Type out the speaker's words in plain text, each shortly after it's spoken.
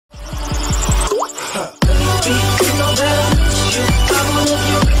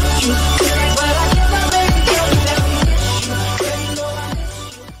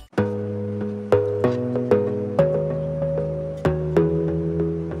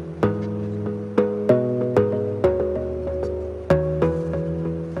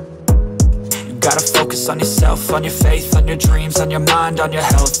focus on yourself, on your faith, on your dreams, on your mind, on your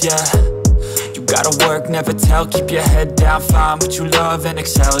health, yeah. You gotta work, never tell, keep your head down, find what you love and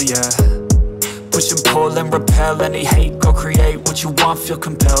excel, yeah. Push and pull and repel any hate, go create what you want, feel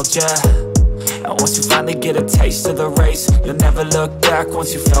compelled, yeah. And once you finally get a taste of the race, you'll never look back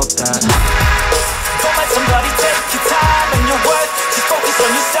once you felt that. Don't let somebody take your time and your worth, just focus on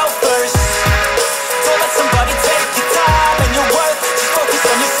yourself first. Don't let somebody take your time and your worth, just focus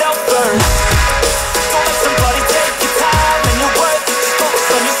on yourself first. Don't let somebody take your time and your worth, just focus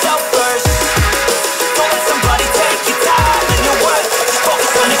on yourself first. Don't let somebody take your time and your worth, just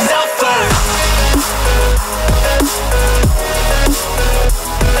focus on yourself first.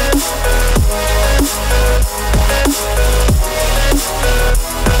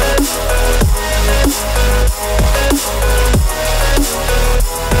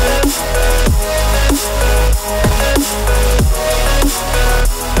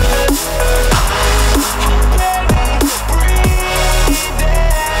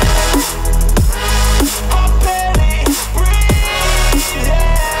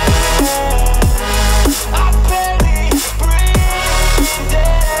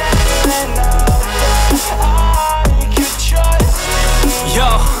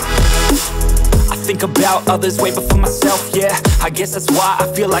 About others way before myself, yeah. I guess that's why I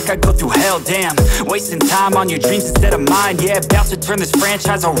feel like I go through hell, damn. Wasting time on your dreams instead of mine, yeah. About to turn this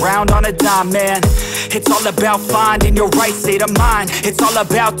franchise around on a dime, man. It's all about finding your right state of mind. It's all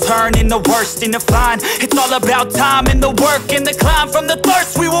about turning the worst into fine. It's all about time and the work and the climb. From the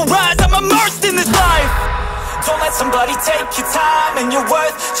thirst we will rise, I'm immersed in this life. Don't let somebody take your time and your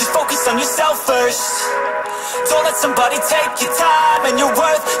worth, just focus on yourself first. Don't let somebody take your time and your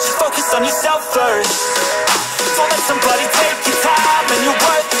worth, just focus on yourself first. Don't let somebody take your time